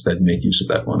computations that make use of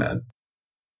that monad.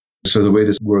 So the way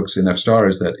this works in F-star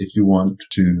is that if you want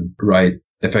to write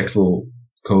effectful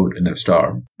code in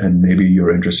F-star, and maybe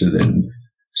you're interested in,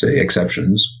 say,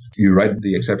 exceptions, you write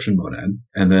the exception monad,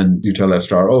 and then you tell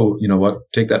F-star, oh, you know what,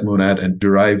 take that monad and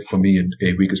derive for me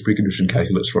a weakest precondition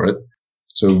calculus for it.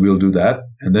 So we'll do that.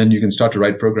 And then you can start to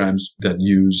write programs that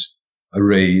use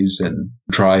arrays and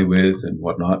try with and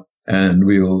whatnot. And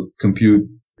we'll compute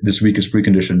this weakest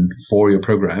precondition for your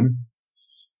program.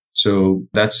 So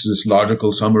that's this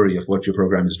logical summary of what your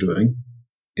program is doing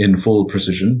in full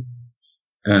precision.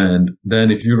 And then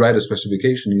if you write a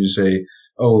specification, you say,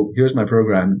 oh, here's my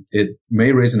program. It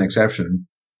may raise an exception,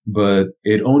 but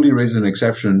it only raises an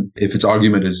exception if its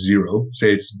argument is 0.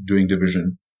 Say it's doing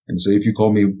division. And so if you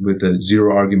call me with a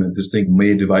 0 argument, this thing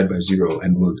may divide by 0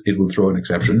 and it will throw an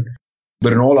exception.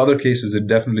 But in all other cases, it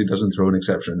definitely doesn't throw an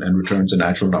exception and returns a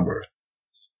natural number.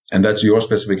 And that's your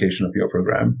specification of your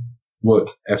program. What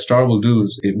F-star will do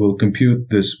is it will compute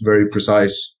this very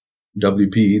precise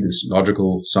WP, this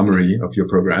logical summary of your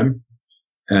program,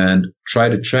 and try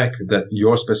to check that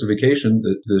your specification,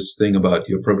 this thing about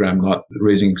your program not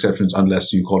raising exceptions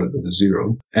unless you call it with a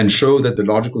 0, and show that the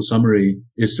logical summary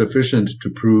is sufficient to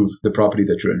prove the property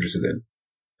that you're interested in.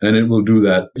 And it will do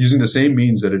that using the same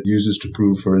means that it uses to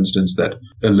prove, for instance, that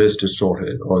a list is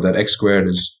sorted or that x squared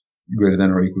is greater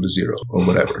than or equal to 0 or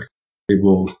whatever. It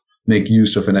will make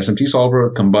use of an SMT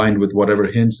solver combined with whatever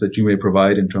hints that you may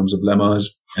provide in terms of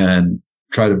lemmas and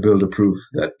try to build a proof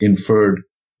that inferred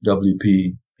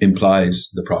WP implies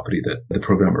the property that the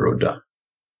programmer wrote down.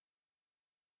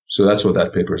 So that's what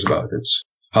that paper is about. It's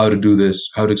how to do this,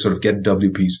 how to sort of get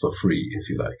WPs for free, if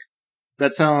you like.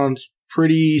 That sounds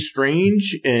pretty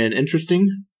strange and interesting,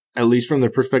 at least from the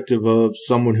perspective of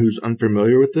someone who's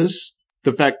unfamiliar with this.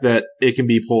 the fact that it can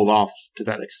be pulled off to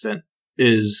that extent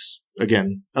is,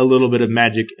 again, a little bit of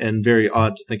magic and very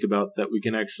odd to think about, that we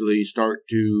can actually start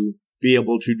to be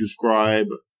able to describe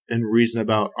and reason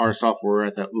about our software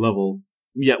at that level.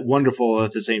 Yet wonderful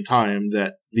at the same time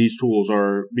that these tools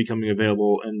are becoming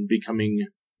available and becoming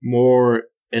more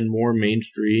and more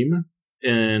mainstream,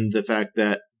 and the fact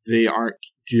that they aren't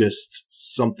just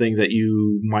something that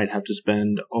you might have to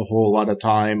spend a whole lot of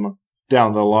time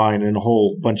down the line and a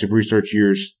whole bunch of research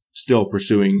years still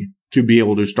pursuing to be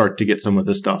able to start to get some of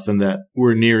this stuff, and that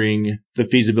we're nearing the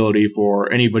feasibility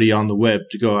for anybody on the web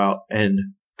to go out and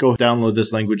go download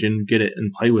this language and get it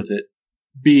and play with it.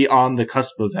 Be on the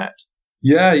cusp of that.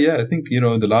 Yeah. I think,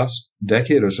 the last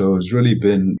decade or so has really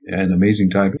been an amazing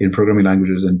time in programming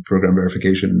languages and program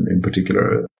verification in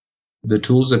particular. The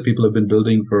tools that people have been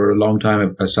building for a long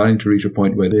time are starting to reach a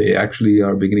point where they actually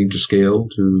are beginning to scale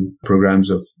to programs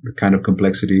of the kind of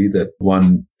complexity that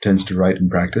one tends to write in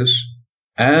practice.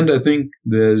 And I think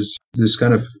there's this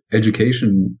kind of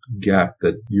education gap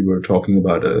that you were talking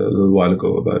about a little while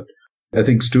ago about. I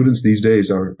think students these days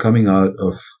are coming out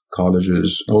of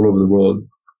colleges all over the world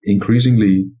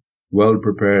increasingly well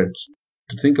prepared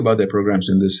to think about their programs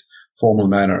in this formal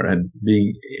manner and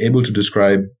being able to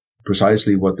describe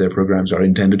precisely what their programs are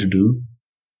intended to do.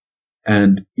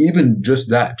 And even just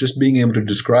that, just being able to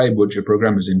describe what your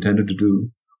program is intended to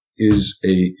do is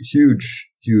a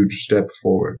huge, huge step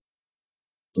forward.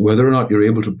 Whether or not you're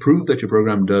able to prove that your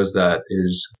program does that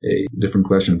is a different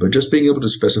question, but just being able to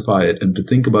specify it and to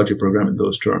think about your program in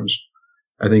those terms,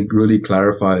 I think really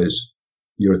clarifies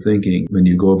your thinking when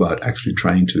you go about actually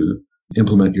trying to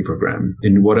implement your program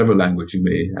in whatever language you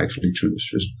may actually choose.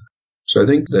 So I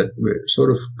think that we're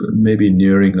sort of maybe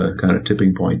nearing a kind of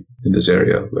tipping point in this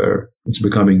area where it's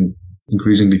becoming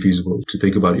increasingly feasible to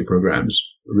think about your programs,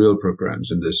 real programs,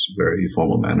 in this very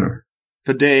formal manner.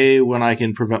 The day when I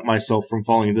can prevent myself from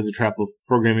falling into the trap of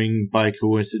programming by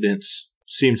coincidence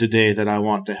seems a day that I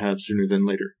want to have sooner than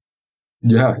later.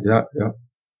 Yeah.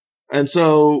 And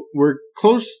so we're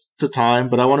close to time,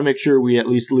 but I want to make sure we at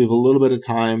least leave a little bit of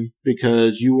time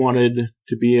because you wanted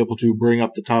to be able to bring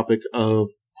up the topic of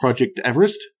Project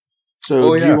Everest.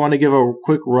 So do you want to give a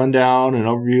quick rundown and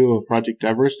overview of Project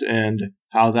Everest and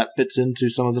how that fits into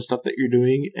some of the stuff that you're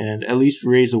doing, and at least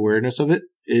raise awareness of it,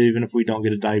 even if we don't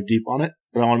get to dive deep on it?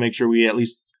 But I want to make sure we at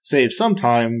least save some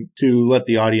time to let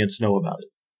the audience know about it.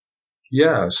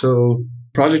 Yeah, so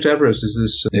Project Everest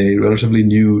is a relatively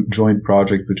new joint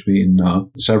project between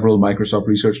several Microsoft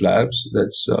research labs.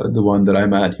 That's the one that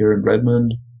I'm at here in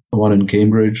Redmond, the one in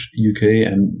Cambridge, UK,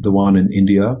 and the one in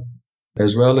India,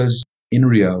 as well as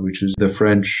INRIA, which is the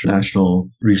French National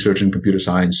Research and Computer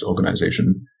Science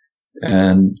Organization.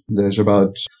 And there's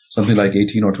about something like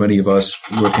 18 or 20 of us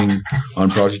working on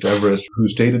Project Everest,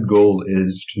 whose stated goal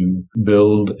is to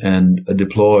build and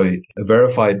deploy a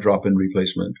verified drop-in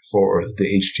replacement for the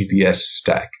HTTPS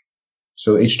stack.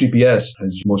 So HTTPS,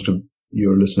 as most of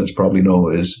your listeners probably know,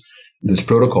 is this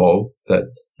protocol that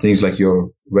things like your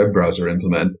web browser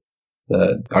implement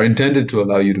that are intended to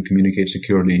allow you to communicate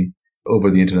securely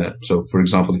over the internet. So, for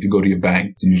example, if you go to your bank,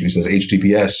 it usually says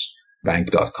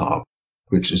https://bank.com,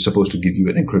 which is supposed to give you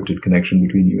an encrypted connection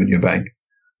between you and your bank.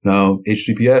 Now,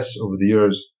 HTTPS over the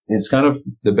years, it's kind of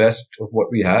the best of what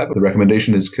we have. The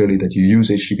recommendation is clearly that you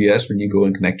use HTTPS when you go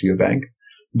and connect to your bank,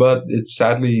 but it's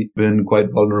sadly been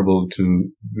quite vulnerable to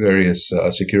various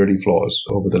security flaws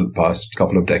over the past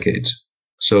couple of decades.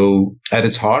 So at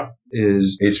its heart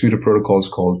is a suite of protocols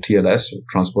called TLS,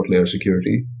 Transport Layer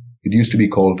Security. It used to be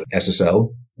called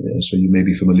SSL, so you may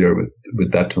be familiar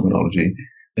with that terminology.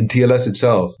 And TLS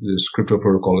itself, this crypto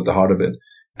protocol at the heart of it,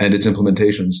 and its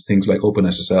implementations, things like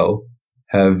OpenSSL,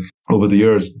 have over the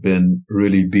years been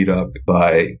really beat up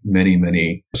by many,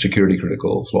 many security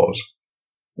critical flaws,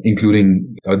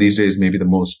 including these days maybe the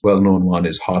most well-known one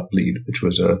is Heartbleed, which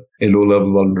was a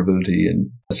low-level vulnerability in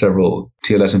several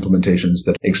TLS implementations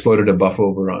that exploited a buffer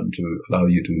overrun to allow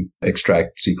you to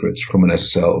extract secrets from an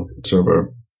SSL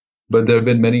server. But there have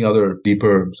been many other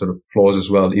deeper sort of flaws as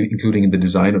well, including in the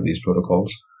design of these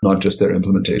protocols, not just their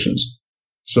implementations.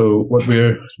 So what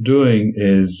we're doing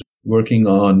is working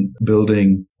on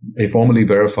building a formally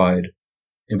verified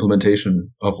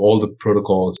implementation of all the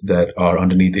protocols that are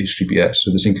underneath HTTPS.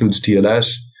 So this includes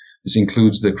TLS. This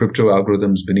includes the crypto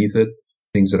algorithms beneath it,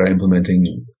 things that are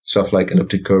implementing stuff like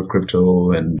elliptic curve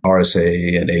crypto and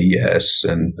RSA and AES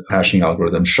and hashing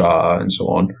algorithms, SHA, and so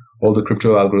on. All the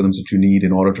crypto algorithms that you need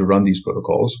in order to run these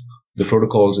protocols, the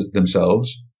protocols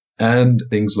themselves, and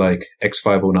things like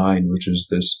X509, which is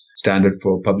this standard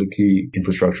for public key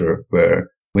infrastructure, where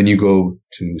when you go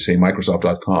to, say,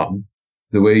 Microsoft.com,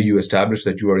 the way you establish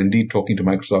that you are indeed talking to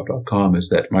Microsoft.com is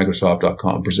that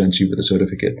Microsoft.com presents you with a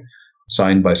certificate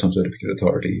signed by some certificate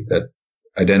authority that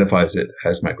identifies it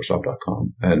as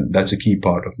Microsoft.com. And that's a key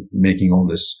part of making all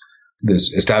this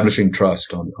establishing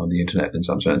trust on the internet in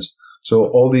some sense. So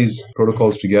all these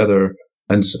protocols together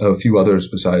and a few others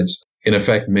besides, in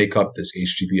effect, make up this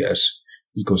HTTPS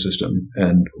ecosystem.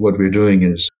 And what we're doing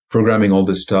is programming all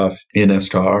this stuff in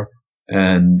FStar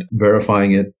and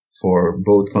verifying it for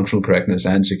both functional correctness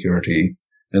and security,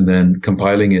 and then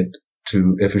compiling it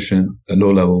to efficient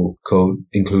low-level code,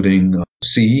 including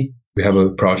C. We have a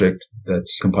project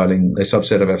that's compiling a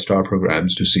subset of FStar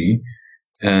programs to C.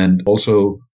 And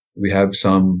also we have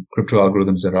some crypto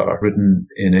algorithms that are written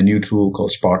in a new tool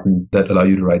called Spartan that allow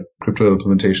you to write crypto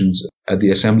implementations at the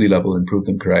assembly level and prove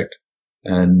them correct.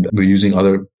 And we're using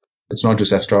it's not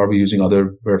just FStar, we're using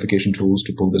other verification tools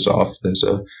to pull this off. There's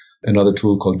another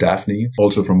tool called Daphne,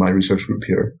 also from my research group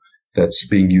here, that's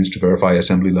being used to verify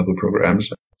assembly level programs.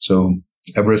 So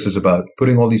Everest is about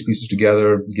putting all these pieces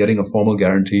together, getting a formal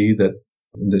guarantee that,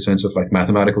 in the sense of like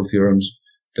mathematical theorems,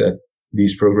 that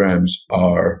these programs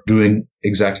are doing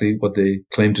exactly what they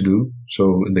claim to do.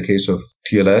 So in the case of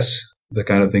TLS, the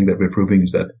kind of thing that we're proving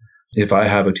is that if I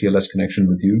have a TLS connection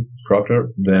with you, Proctor,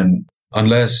 then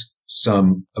unless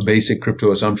some basic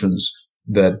crypto assumptions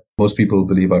that most people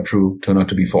believe are true turn out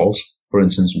to be false, for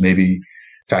instance, maybe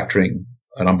factoring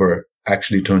a number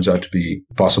actually turns out to be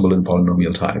possible in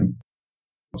polynomial time.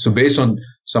 So based on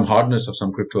some hardness of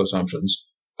some crypto assumptions,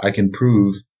 I can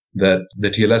prove that the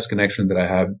TLS connection that I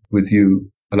have with you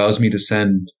allows me to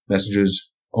send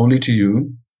messages only to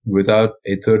you without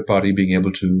a third party being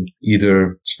able to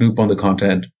either snoop on the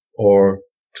content or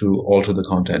to alter the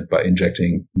content by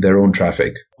injecting their own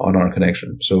traffic on our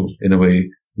connection. So in a way,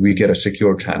 we get a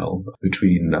secure channel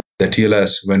between the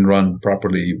TLS, when run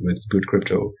properly with good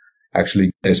crypto,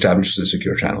 actually establishes a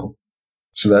secure channel.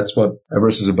 So that's what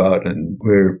Everest is about. And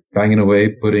we're banging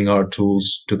away, putting our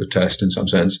tools to the test in some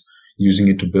sense, using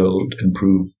it to build and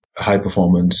prove high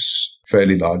performance,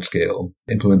 fairly large scale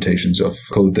implementations of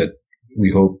code that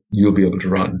we hope you'll be able to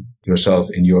run yourself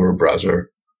in your browser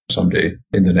someday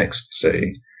in the next,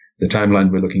 say, the timeline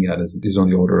we're looking at is on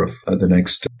the order of the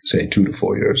next, say, 2 to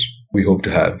 4 years. We hope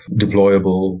to have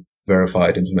deployable,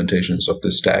 verified implementations of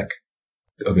this stack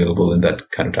available in that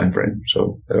kind of time frame.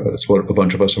 So that's what a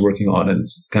bunch of us are working on. And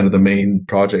it's kind of the main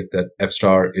project that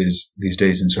FStar is these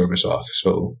days in service of.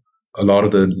 So a lot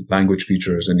of the language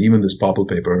features and even this POPL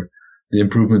paper, the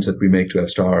improvements that we make to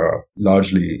FStar are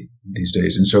largely these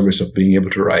days in service of being able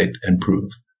to write and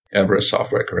prove Everest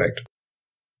software correct.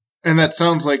 And that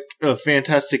sounds like a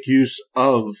fantastic use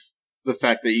of the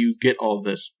fact that you get all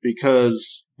this,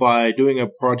 because by doing a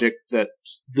project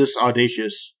that's this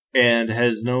audacious and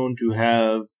has known to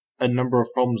have a number of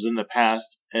problems in the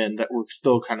past and that we're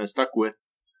still kind of stuck with,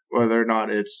 whether or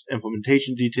not it's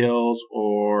implementation details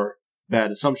or bad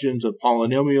assumptions of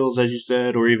polynomials, as you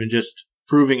said, or even just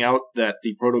proving out that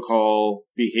the protocol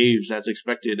behaves as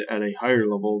expected at a higher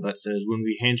level that says when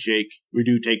we handshake, we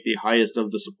do take the highest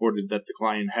of the supported that the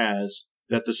client has,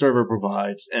 that the server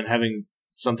provides, and having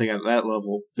something at that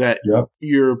level, that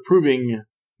You're proving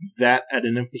that at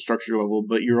an infrastructure level,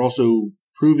 but you're also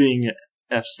proving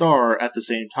FStar at the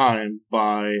same time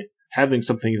by having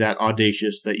something that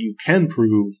audacious that you can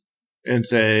prove and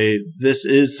say, this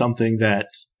is something that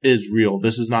is real.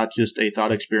 This is not just a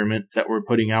thought experiment that we're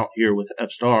putting out here with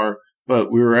FStar,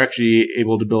 but we were actually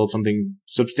able to build something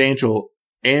substantial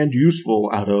and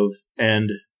useful out of and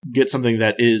get something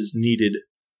that is needed.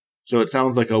 So it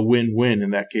sounds like a win-win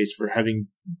in that case for having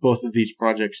both of these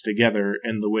projects together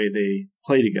and the way they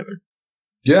play together.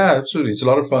 Yeah, absolutely. It's a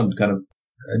lot of fun kind of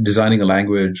designing a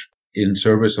language in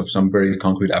service of some very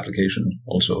concrete application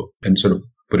also, and sort of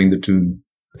putting the two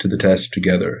to the test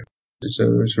together. It's a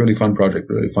really fun project,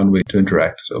 really fun way to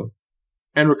interact. So,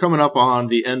 and we're coming up on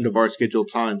the end of our scheduled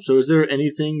time. So is there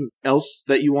anything else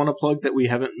that you want to plug that we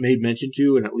haven't made mention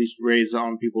to and at least raise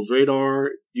on people's radar?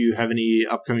 Do you have any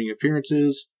upcoming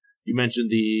appearances? You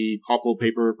mentioned the POPL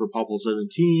paper for POPL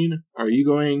 17. Are you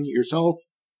going yourself?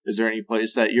 Is there any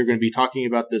place that you're going to be talking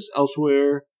about this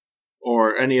elsewhere?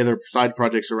 Or any other side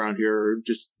projects around here, or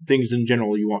just things in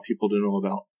general you want people to know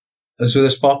about? So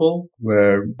there's POPL,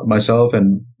 where myself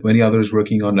and many others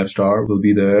working on FStar will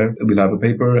be there. We'll have a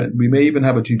paper, and we may even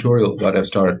have a tutorial about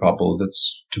FStar at POPL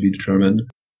that's to be determined.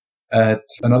 At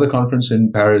another conference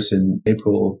in Paris in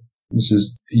April, this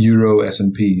is Euro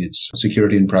S&P, it's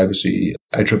Security and Privacy,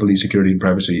 IEEE Security and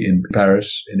Privacy in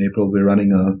Paris. In April, we're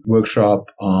running a workshop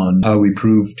on how we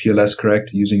prove TLS correct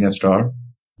using FStar.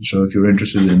 So if you're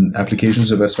interested in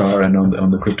applications of FStar and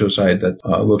on the crypto side, that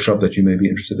workshop that you may be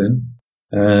interested in.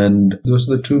 And those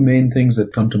are the two main things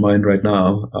that come to mind right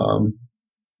now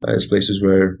as places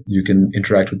where you can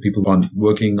interact with people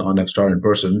working on F-Star in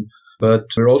person. But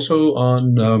we're also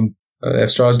on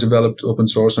F-Star is developed open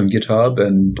source on GitHub,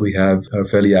 and we have a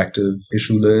fairly active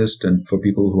issue list. And for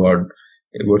people who are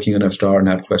working on F-Star and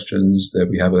have questions, that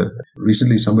we have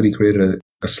recently somebody created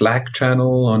a Slack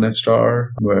channel on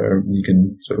F-Star where you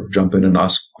can sort of jump in and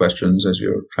ask questions as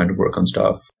you're trying to work on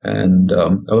stuff. And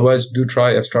otherwise, do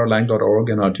try fstarlang.org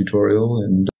and our tutorial,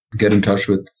 and get in touch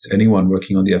with anyone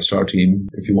working on the F-Star team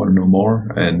if you want to know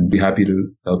more, and be happy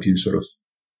to help you sort of,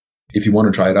 if you want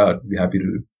to try it out, be happy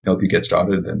to help you get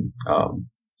started and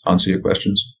answer your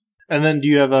questions. And then do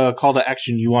you have a call to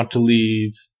action you want to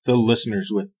leave the listeners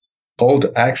with? Call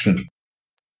to action.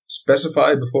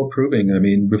 Specify before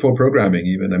before programming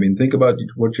even. Think about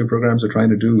what your programs are trying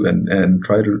to do and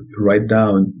try to write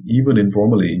down, even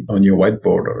informally, on your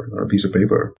whiteboard or a piece of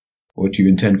paper, what you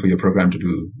intend for your program to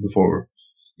do before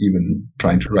even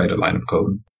trying to write a line of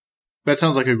code. That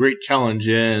sounds like a great challenge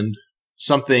and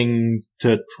something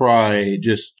to try,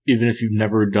 just even if you've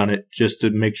never done it, just to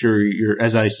make sure you're,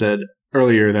 as I said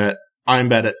earlier, that I'm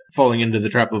bad at falling into the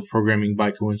trap of programming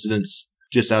by coincidence,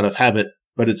 just out of habit.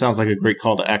 But it sounds like a great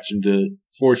call to action to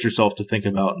force yourself to think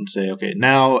about and say, okay,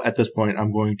 now at this point,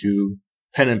 I'm going to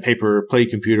pen and paper, play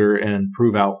computer, and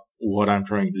prove out what I'm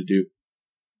trying to do.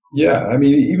 Yeah,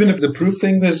 even if the proof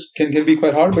thing can be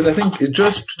quite hard, but I think it's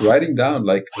just write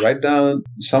down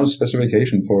some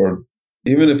specification for,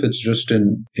 even if it's just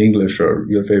in English or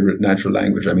your favorite natural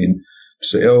language.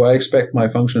 Say, I expect my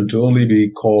function to only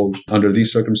be called under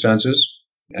these circumstances,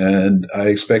 and I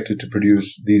expect it to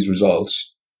produce these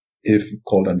results if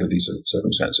called under these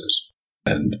circumstances.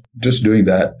 And just doing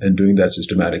that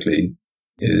systematically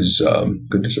is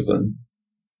good discipline.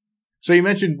 So you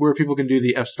mentioned where people can do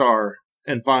the F-Star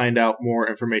and find out more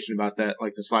information about that,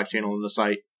 like the Slack channel and the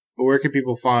site. But where can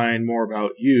people find more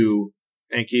about you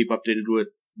and keep updated with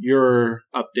your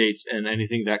updates and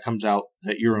anything that comes out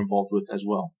that you're involved with as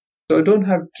well? So I don't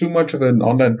have too much of an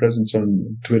online presence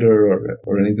on Twitter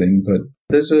or anything, but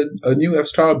there's a new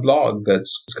F-Star blog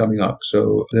that's coming up.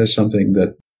 So there's something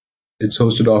that it's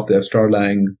hosted off the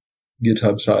fstarlang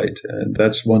GitHub site, and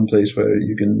that's one place where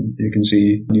you can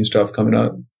see new stuff coming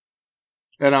out.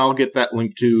 And I'll get that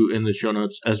link too in the show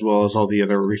notes, as well as all the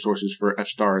other resources for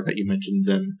F-Star that you mentioned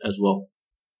then as well.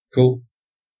 Cool.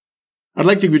 I'd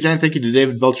like to give a giant thank you to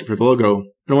David Belcher for the logo.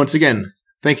 And once again,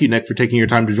 thank you, Nick, for taking your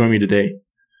time to join me today.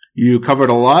 You covered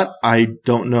a lot. I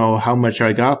don't know how much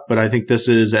I got, but I think this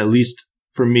is, at least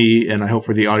for me, and I hope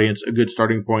for the audience, a good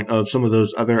starting point of some of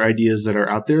those other ideas that are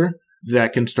out there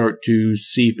that can start to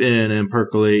seep in and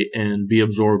percolate and be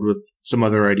absorbed with some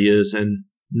other ideas, and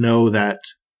know that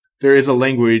there is a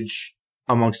language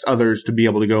amongst others to be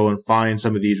able to go and find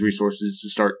some of these resources to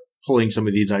start pulling some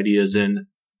of these ideas in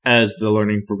as the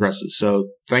learning progresses.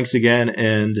 So thanks again,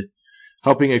 and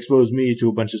helping expose me to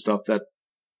a bunch of stuff that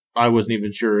I wasn't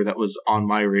even sure that was on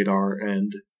my radar,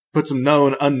 and put some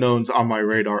known unknowns on my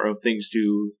radar of things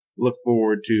to look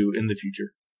forward to in the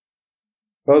future.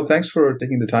 Well, thanks for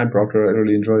taking the time, Proctor. I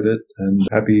really enjoyed it, and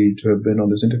happy to have been on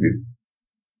this interview.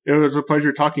 It was a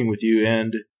pleasure talking with you.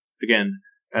 And again,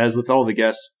 as with all the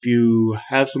guests, if you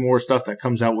have some more stuff that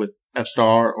comes out with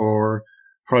F-Star or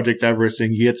Project Everest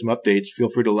and you get some updates, feel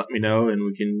free to let me know and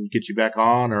we can get you back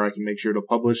on, or I can make sure to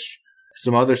publish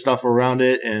some other stuff around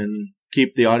it and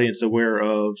keep the audience aware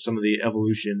of some of the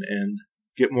evolution and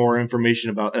get more information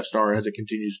about F-Star as it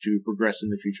continues to progress in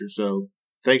the future. So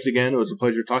thanks again. It was a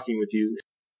pleasure talking with you.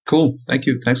 Cool. Thank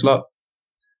you. Thanks a lot.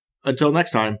 Until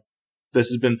next time, this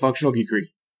has been Functional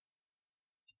Geekery.